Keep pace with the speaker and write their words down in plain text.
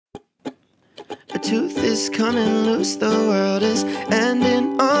tooth is coming loose. The world is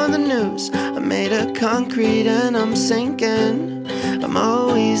ending on the news. I made of concrete and I'm sinking. I'm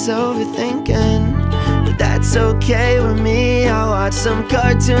always overthinking, but that's okay with me. I'll watch some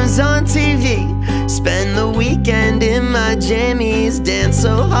cartoons on TV, spend the weekend in my jammies, dance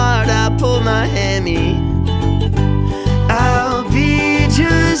so hard I pull my hammy. I'll be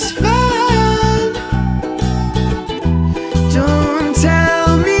just fine. Don't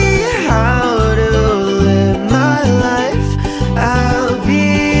tell me how to live my life. I'll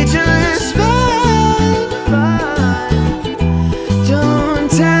be just fine.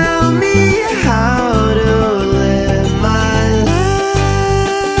 Don't tell me how to live my life.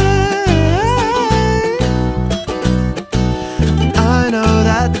 I know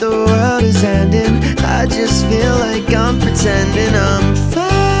that the world is ending. I just feel like I'm pretending I'm fine.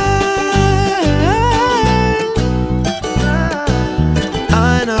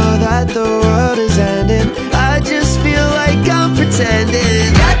 I know that the world is ending. I just feel like I'm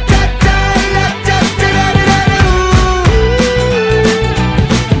pretending.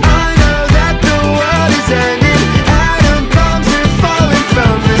 I know that the world is ending. Atom bombs are falling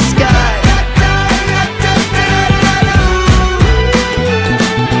from the sky.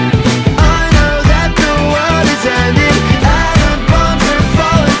 I know that the world is ending. Atom bombs are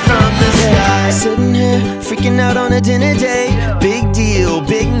falling from the sky. Sitting here freaking out on a dinner date. Big deal,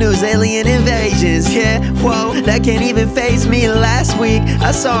 big news, alien invasions. Yeah, whoa, that can't even faze me. Last week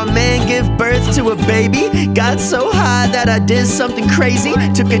I saw a man give birth to a baby. Got so high that I did something crazy.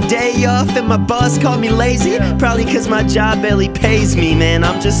 Took a day off and my boss called me lazy. Probably cause my job barely pays me. Man,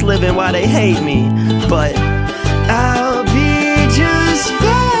 I'm just living while they hate me. But I'll be just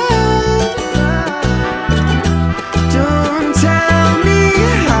fine.